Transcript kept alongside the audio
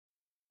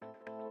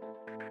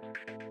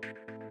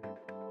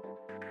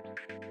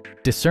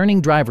Discerning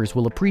drivers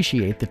will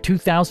appreciate the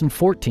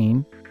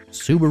 2014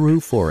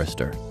 Subaru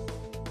Forester.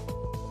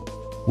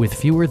 With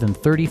fewer than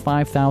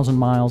 35,000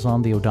 miles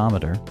on the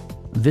odometer,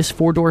 this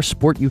four-door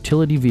sport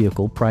utility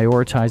vehicle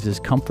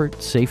prioritizes comfort,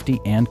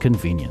 safety, and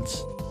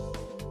convenience.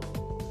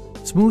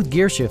 Smooth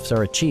gear shifts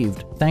are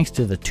achieved thanks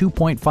to the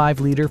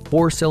 2.5-liter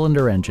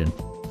four-cylinder engine.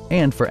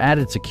 And for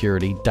added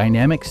security,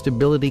 dynamic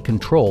stability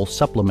control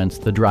supplements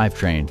the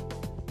drivetrain.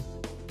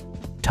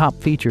 Top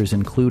features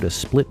include a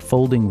split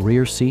folding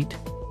rear seat,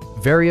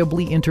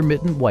 variably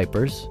intermittent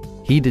wipers,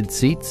 heated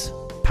seats,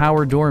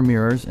 power door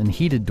mirrors and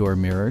heated door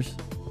mirrors,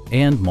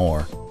 and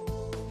more.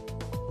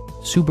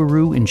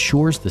 Subaru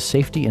ensures the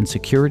safety and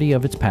security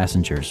of its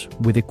passengers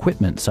with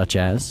equipment such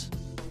as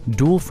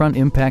dual front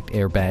impact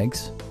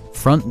airbags,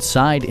 front and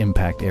side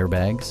impact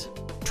airbags,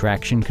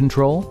 traction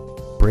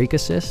control, brake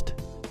assist,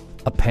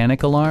 a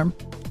panic alarm,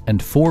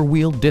 and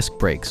four-wheel disc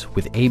brakes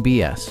with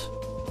ABS.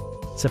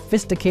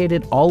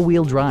 Sophisticated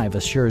all-wheel drive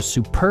assures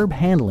superb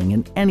handling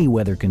in any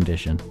weather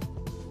condition.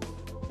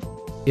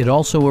 It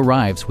also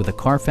arrives with a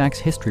Carfax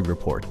history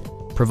report,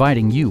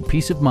 providing you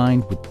peace of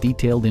mind with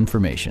detailed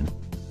information.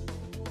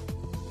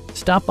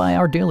 Stop by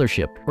our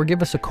dealership or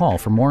give us a call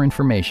for more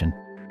information.